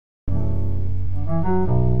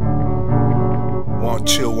One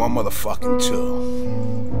chill, one motherfucking chill.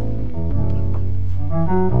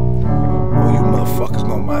 Oh, you motherfuckers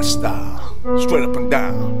know my style. Straight up and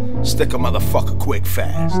down, stick a motherfucker quick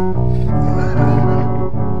fast.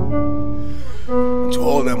 And to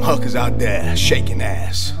all them hookers out there shaking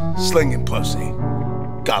ass, slinging pussy,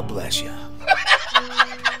 God bless ya.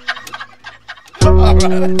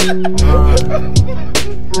 Alright.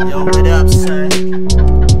 Yo, what up, son?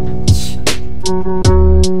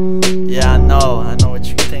 Yeah, I know what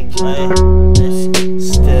you think.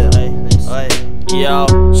 Still, yo,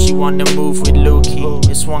 she wanna move with Lukey.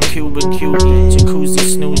 It's one Cuban cutie, jacuzzi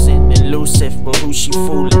snoozing, elusive, but who she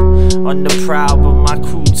fooling? On the prowl, but my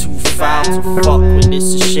crew too foul to fuck with,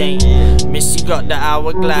 it's a shame. Missy got the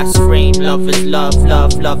hourglass frame. Love is love,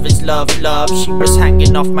 love, love is love, love. She was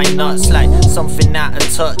hanging off my nuts like something out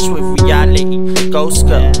of touch with reality. Ghost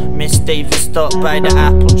girl, Miss Davis stopped by the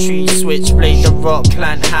apple tree, switchblade the rock,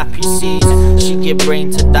 plant happy seeds. She get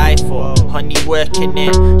brain to die for, honey working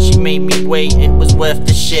it. She made me wait, it was worth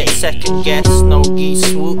the shit. Second guess, no geese,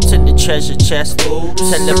 swoop to the treasure chest. Tell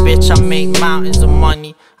the bitch I make mountains of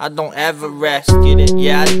money, I don't ever rest. Get it?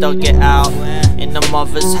 Yeah, I dug it out in the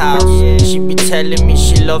mother's house. She be telling me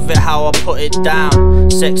she love it how I put it down.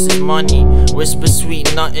 Sex is money, whisper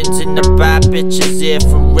sweet nothings in the bad bitches ear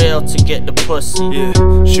for real to get the pussy. Yeah,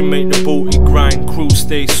 she make the booty grind, crew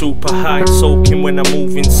stay super high, soaking when I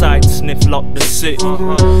move inside, sniff lock the city.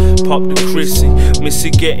 Pop the Chrissy, Missy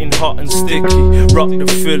getting hot and sticky, rock the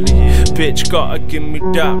Philly, bitch gotta give me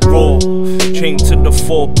that raw. Chain to the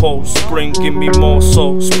 4-post, spring give me more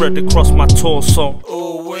so, spread across my torso.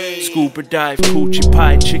 Scuba dive, coochie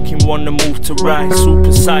pie, chicken wanna move to rise.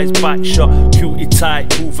 Super size back shot, cutie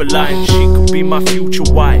tight, move a line. She could be my future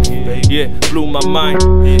wife, yeah, blew my mind.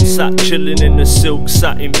 Sat chilling in the silk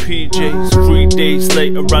satin PJs. 3 days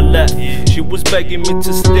later I left, she was begging me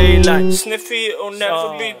to stay like Sniffy, it'll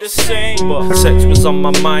never be the same. But sex was on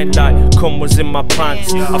my mind like cum was in my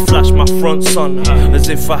pants. I flashed my fronts on her as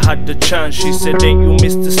if I had the chance. She said, ain't you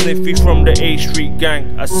Mr. Sniffy from the A Street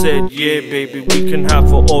gang? I said, yeah baby, we can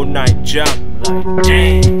have an all night jam. Like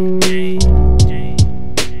damn.